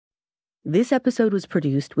This episode was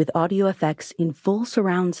produced with audio effects in full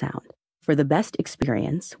surround sound. For the best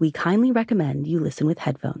experience, we kindly recommend you listen with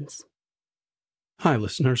headphones. Hi,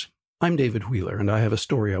 listeners. I'm David Wheeler, and I have a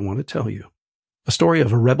story I want to tell you. A story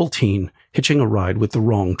of a rebel teen hitching a ride with the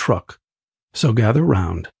wrong truck. So gather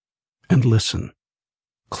round and listen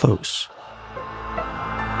close.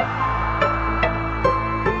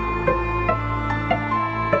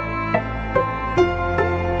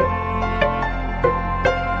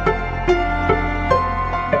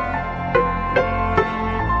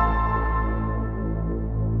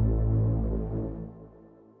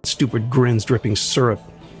 Stupid grins dripping syrup.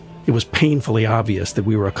 It was painfully obvious that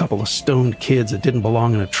we were a couple of stoned kids that didn't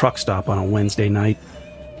belong in a truck stop on a Wednesday night.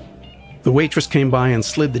 The waitress came by and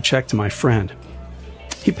slid the check to my friend.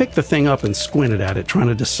 He picked the thing up and squinted at it, trying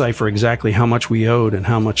to decipher exactly how much we owed and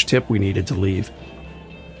how much tip we needed to leave.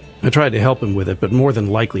 I tried to help him with it, but more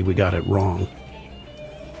than likely we got it wrong.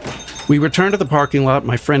 We returned to the parking lot.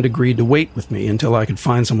 My friend agreed to wait with me until I could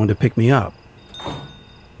find someone to pick me up.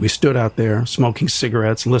 We stood out there, smoking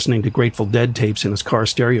cigarettes, listening to Grateful Dead tapes in his car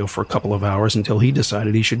stereo for a couple of hours until he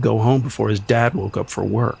decided he should go home before his dad woke up for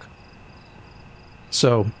work.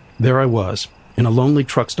 So, there I was, in a lonely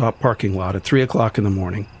truck stop parking lot at 3 o'clock in the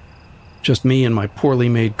morning. Just me and my poorly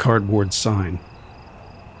made cardboard sign.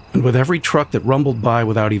 And with every truck that rumbled by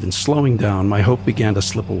without even slowing down, my hope began to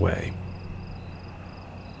slip away.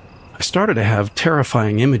 I started to have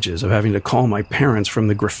terrifying images of having to call my parents from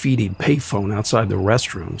the graffitied payphone outside the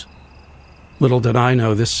restrooms. Little did I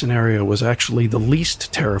know this scenario was actually the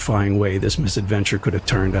least terrifying way this misadventure could have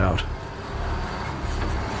turned out.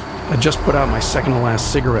 I just put out my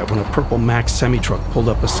second-to-last cigarette when a purple Mack semi-truck pulled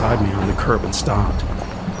up beside me on the curb and stopped.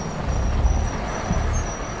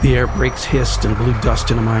 The air brakes hissed and blew dust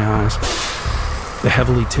into my eyes. The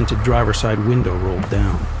heavily tinted driver's side window rolled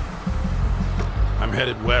down. "I'm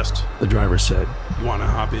headed west," the driver said. "You want to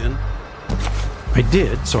hop in?" I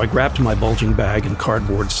did, so I grabbed my bulging bag and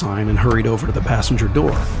cardboard sign and hurried over to the passenger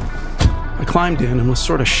door. I climbed in and was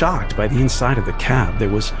sort of shocked by the inside of the cab. There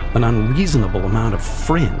was an unreasonable amount of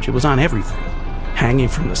fringe. It was on everything. Hanging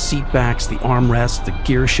from the seat backs, the armrests, the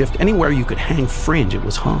gear shift. Anywhere you could hang fringe, it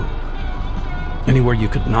was hung. Anywhere you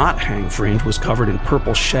could not hang fringe was covered in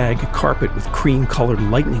purple shag carpet with cream-colored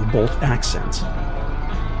lightning bolt accents.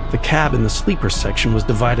 The cab in the sleeper section was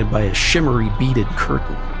divided by a shimmery beaded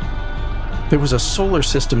curtain. There was a solar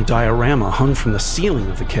system diorama hung from the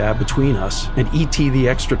ceiling of the cab between us, and E.T. the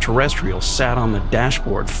extraterrestrial sat on the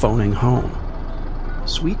dashboard phoning home.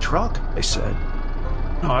 "Sweet truck," I said.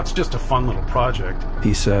 "No, it's just a fun little project,"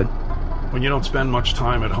 he said. "When you don't spend much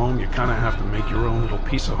time at home, you kind of have to make your own little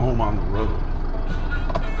piece of home on the road."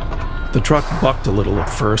 The truck bucked a little at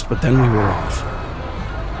first, but then we were off.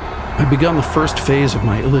 I'd begun the first phase of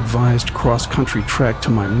my ill-advised cross-country trek to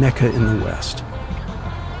my Mecca in the West.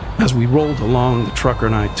 As we rolled along, the trucker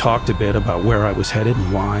and I talked a bit about where I was headed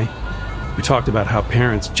and why. We talked about how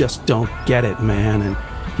parents just don't get it, man, and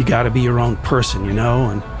you gotta be your own person, you know,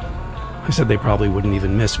 and I said they probably wouldn't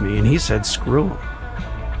even miss me, and he said screw them.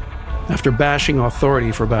 After bashing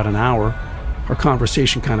authority for about an hour, our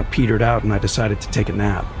conversation kind of petered out and I decided to take a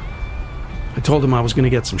nap. I told him I was going to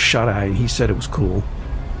get some shut-eye and he said it was cool.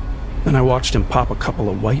 Then I watched him pop a couple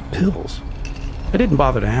of white pills. I didn't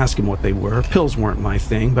bother to ask him what they were. Pills weren't my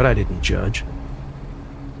thing, but I didn't judge.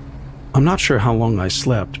 I'm not sure how long I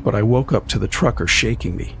slept, but I woke up to the trucker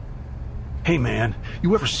shaking me. "Hey man,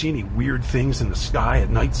 you ever see any weird things in the sky at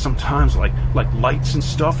night sometimes, like lights and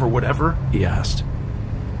stuff or whatever?" he asked.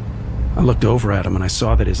 I looked over at him and I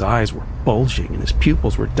saw that his eyes were bulging and his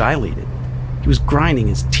pupils were dilated. He was grinding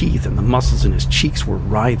his teeth and the muscles in his cheeks were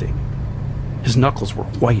writhing. His knuckles were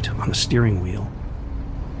white on the steering wheel.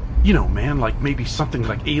 "You know, man, like maybe something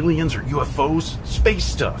like aliens or UFOs, space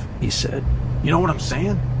stuff," he said. "You know what I'm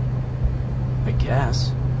saying?" "I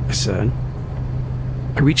guess," I said.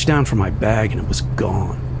 I reached down for my bag and it was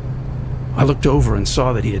gone. I looked over and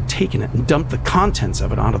saw that he had taken it and dumped the contents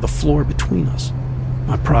of it onto the floor between us,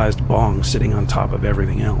 my prized bong sitting on top of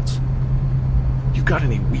everything else. "You got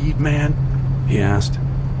any weed, man?" he asked.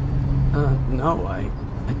 No, I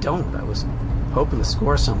don't. I was hoping to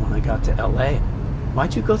score some when I got to L.A.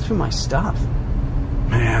 Why'd you go through my stuff?"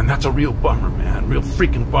 "Man, that's a real bummer, man. Real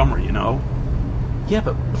freaking bummer, you know?" "Yeah,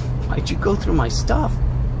 but why'd you go through my stuff?"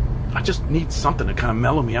 "I just need something to kind of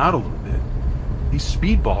mellow me out a little bit. These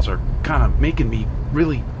speedballs are kind of making me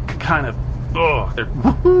really kind of, they're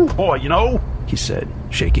woohoo, boy, you know?" he said,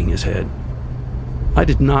 shaking his head. I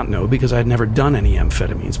did not know because I had never done any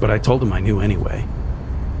amphetamines, but I told him I knew anyway.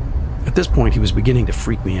 At this point, he was beginning to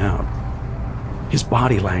freak me out. His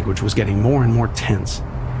body language was getting more and more tense.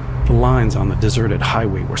 The lines on the deserted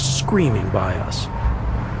highway were screaming by us.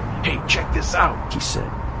 "Hey, check this out," he said.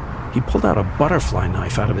 He pulled out a butterfly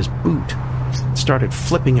knife out of his boot and started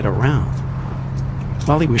flipping it around.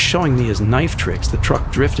 While he was showing me his knife tricks, the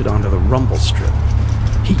truck drifted onto the rumble strip.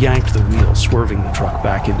 He yanked the wheel, swerving the truck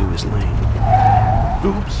back into his lane.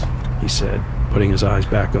 "Oops," he said, putting his eyes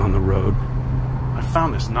back on the road. "I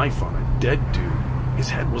found this knife on a dead dude. His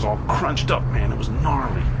head was all crunched up, man. It was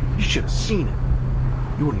gnarly. You should have seen it.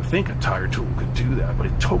 You wouldn't think a tire tool could do that, but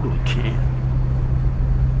it totally can."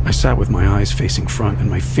 I sat with my eyes facing front and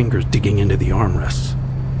my fingers digging into the armrests.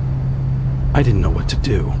 I didn't know what to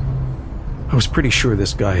do. I was pretty sure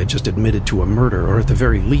this guy had just admitted to a murder, or at the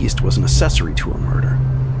very least was an accessory to a murder.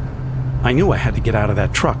 I knew I had to get out of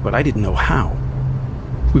that truck, but I didn't know how.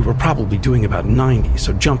 We were probably doing about 90,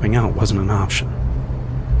 so jumping out wasn't an option.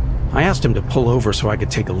 I asked him to pull over so I could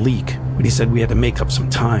take a leak, but he said we had to make up some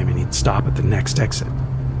time and he'd stop at the next exit.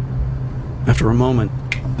 After a moment,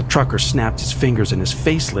 the trucker snapped his fingers and his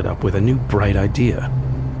face lit up with a new bright idea.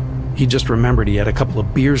 He just remembered he had a couple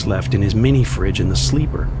of beers left in his mini fridge in the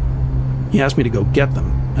sleeper. He asked me to go get them,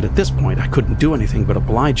 and at this point I couldn't do anything but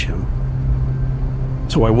oblige him.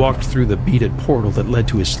 So I walked through the beaded portal that led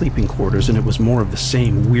to his sleeping quarters, and it was more of the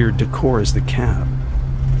same weird decor as the cab.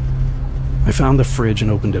 I found the fridge and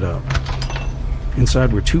opened it up.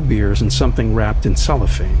 Inside were 2 beers and something wrapped in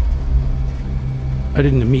cellophane. I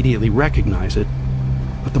didn't immediately recognize it,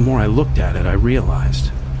 but the more I looked at it, I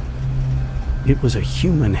realized it was a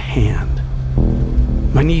human hand.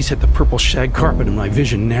 My knees hit the purple shag carpet and my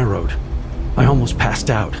vision narrowed. I almost passed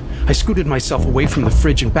out. I scooted myself away from the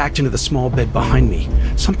fridge and backed into the small bed behind me.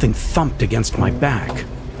 Something thumped against my back.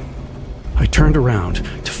 I turned around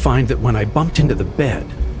to find that when I bumped into the bed,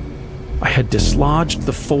 I had dislodged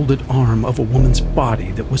the folded arm of a woman's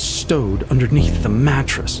body that was stowed underneath the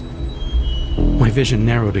mattress. My vision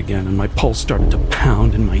narrowed again and my pulse started to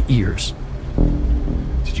pound in my ears.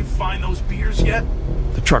 "Did you find those beers yet?"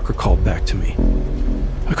 The trucker called back to me.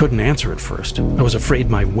 I couldn't answer at first. I was afraid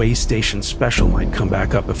my way station special might come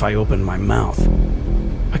back up if I opened my mouth.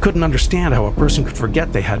 I couldn't understand how a person could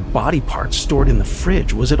forget they had body parts stored in the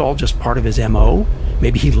fridge. Was it all just part of his MO?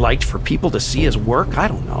 Maybe he liked for people to see his work? I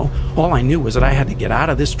don't know. All I knew was that I had to get out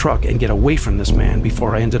of this truck and get away from this man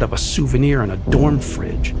before I ended up a souvenir in a dorm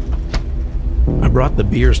fridge. I brought the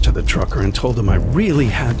beers to the trucker and told him I really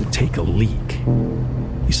had to take a leak.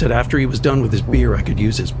 He said after he was done with his beer, I could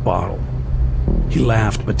use his bottle. He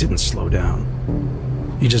laughed but didn't slow down.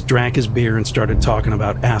 He just drank his beer and started talking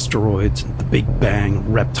about asteroids, and the Big Bang,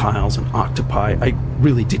 reptiles, and octopi. I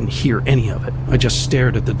really didn't hear any of it. I just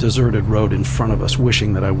stared at the deserted road in front of us,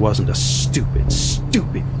 wishing that I wasn't a stupid,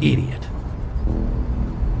 stupid idiot.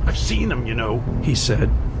 "I've seen them, you know," he said,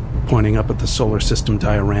 pointing up at the solar system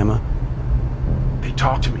diorama. "They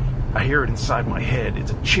talk to me. I hear it inside my head.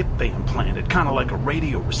 It's a chip they implanted, kind of like a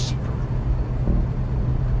radio receiver."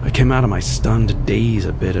 I came out of my stunned daze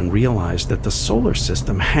a bit and realized that the solar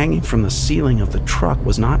system hanging from the ceiling of the truck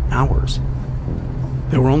was not ours.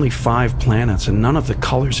 There were only 5 planets, and none of the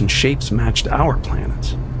colors and shapes matched our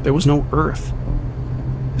planets. There was no Earth.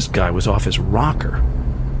 This guy was off his rocker.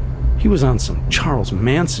 He was on some Charles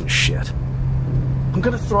Manson shit. "I'm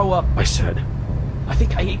gonna throw up," I said. "I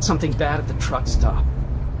think I ate something bad at the truck stop."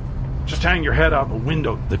 "Just hang your head out the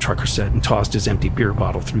window," the trucker said, and tossed his empty beer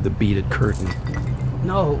bottle through the beaded curtain.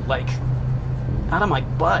 "No, like, out of my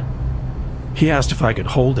butt." He asked if I could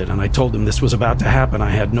hold it, and I told him this was about to happen. I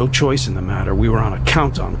had no choice in the matter. We were on a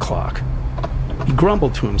countdown clock. He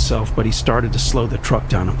grumbled to himself, but he started to slow the truck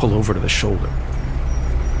down and pull over to the shoulder.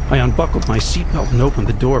 I unbuckled my seatbelt and opened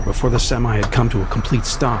the door before the semi had come to a complete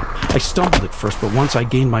stop. I stumbled at first, but once I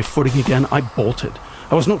gained my footing again, I bolted.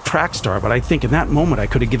 I was no track star, but I think in that moment I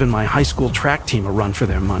could have given my high school track team a run for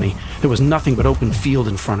their money. There was nothing but open field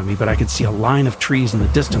in front of me, but I could see a line of trees in the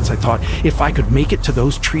distance. I thought, if I could make it to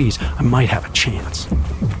those trees, I might have a chance.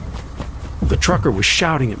 The trucker was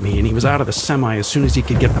shouting at me, and he was out of the semi as soon as he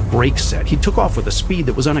could get the brakes set. He took off with a speed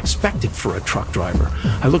that was unexpected for a truck driver.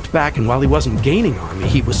 I looked back, and while he wasn't gaining on me,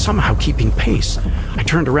 he was somehow keeping pace. I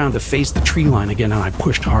turned around to face the tree line again, and I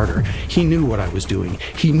pushed harder. He knew what I was doing.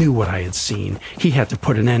 He knew what I had seen. He had to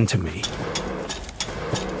put an end to me.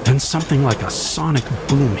 Then something like a sonic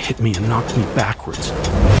boom hit me and knocked me backwards.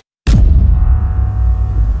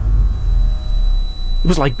 It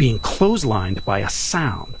was like being clotheslined by a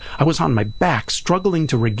sound. I was on my back, struggling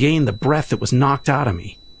to regain the breath that was knocked out of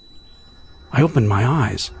me. I opened my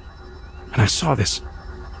eyes, and I saw this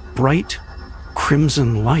bright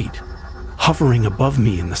crimson light hovering above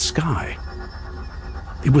me in the sky.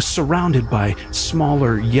 It was surrounded by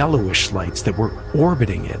smaller yellowish lights that were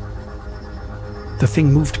orbiting it. The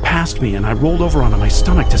thing moved past me, and I rolled over onto my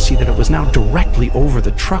stomach to see that it was now directly over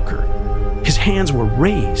the trucker. His hands were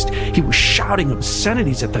raised. He was shouting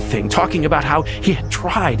obscenities at the thing, talking about how he had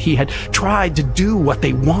tried to do what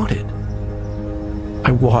they wanted.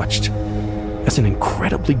 I watched as an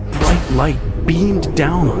incredibly bright light beamed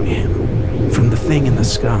down on him from the thing in the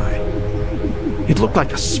sky. It looked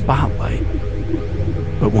like a spotlight,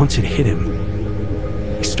 but once it hit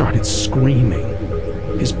him, he started screaming.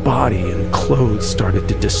 His body and clothes started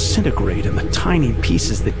to disintegrate, and the tiny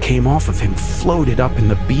pieces that came off of him floated up in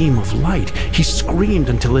the beam of light. He screamed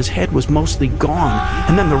until his head was mostly gone,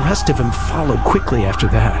 and then the rest of him followed quickly after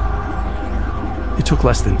that. It took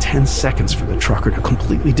less than 10 seconds for the trucker to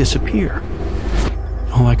completely disappear.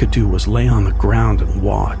 All I could do was lay on the ground and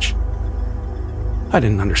watch. I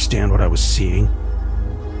didn't understand what I was seeing.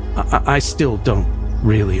 I still don't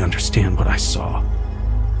really understand what I saw.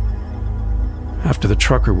 After the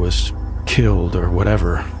trucker was killed or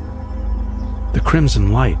whatever, the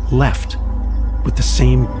crimson light left with the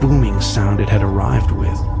same booming sound it had arrived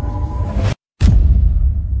with.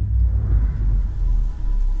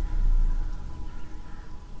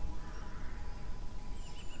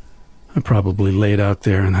 I probably laid out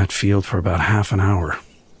there in that field for about half an hour.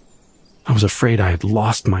 I was afraid I had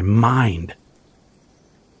lost my mind.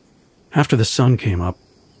 After the sun came up,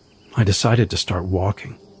 I decided to start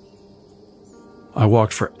walking. I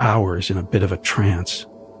walked for hours in a bit of a trance.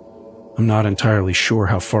 I'm not entirely sure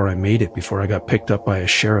how far I made it before I got picked up by a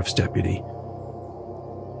sheriff's deputy.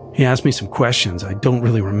 He asked me some questions. I don't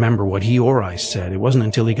really remember what he or I said. It wasn't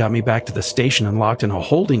until he got me back to the station and locked in a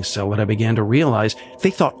holding cell that I began to realize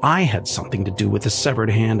they thought I had something to do with the severed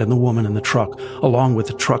hand and the woman in the truck, along with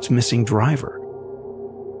the truck's missing driver.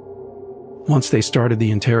 Once they started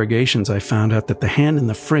the interrogations, I found out that the hand in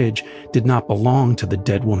the fridge did not belong to the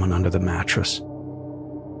dead woman under the mattress.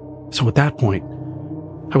 So at that point,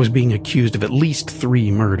 I was being accused of at least 3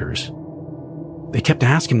 murders. They kept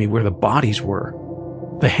asking me where the bodies were.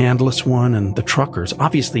 The handless one and the truckers.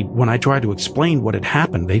 Obviously, when I tried to explain what had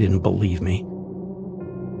happened, they didn't believe me.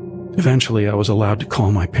 Eventually, I was allowed to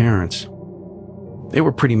call my parents. They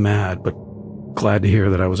were pretty mad, but glad to hear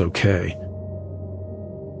that I was okay.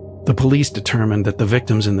 The police determined that the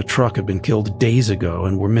victims in the truck had been killed days ago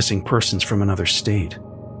and were missing persons from another state.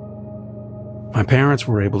 My parents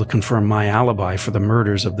were able to confirm my alibi for the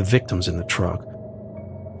murders of the victims in the truck.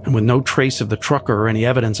 And with no trace of the trucker or any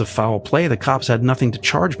evidence of foul play, the cops had nothing to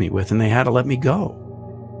charge me with, and they had to let me go.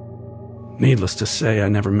 Needless to say, I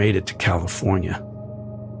never made it to California.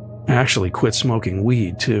 I actually quit smoking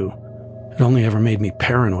weed, too. It only ever made me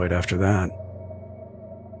paranoid after that.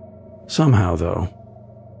 Somehow, though,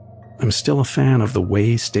 I'm still a fan of the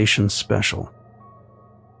Way Station Special.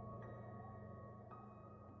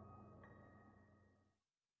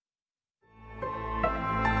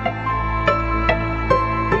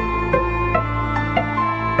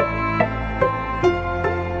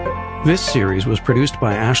 This series was produced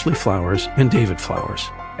by Ashley Flowers and David Flowers.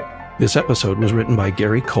 This episode was written by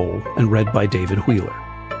Gary Cole and read by David Wheeler.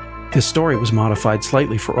 This story was modified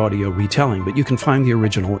slightly for audio retelling, but you can find the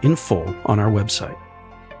original in full on our website.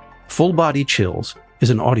 Full Body Chills is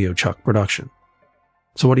an Audio Chuck production.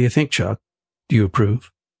 So what do you think, Chuck? Do you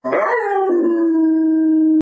approve?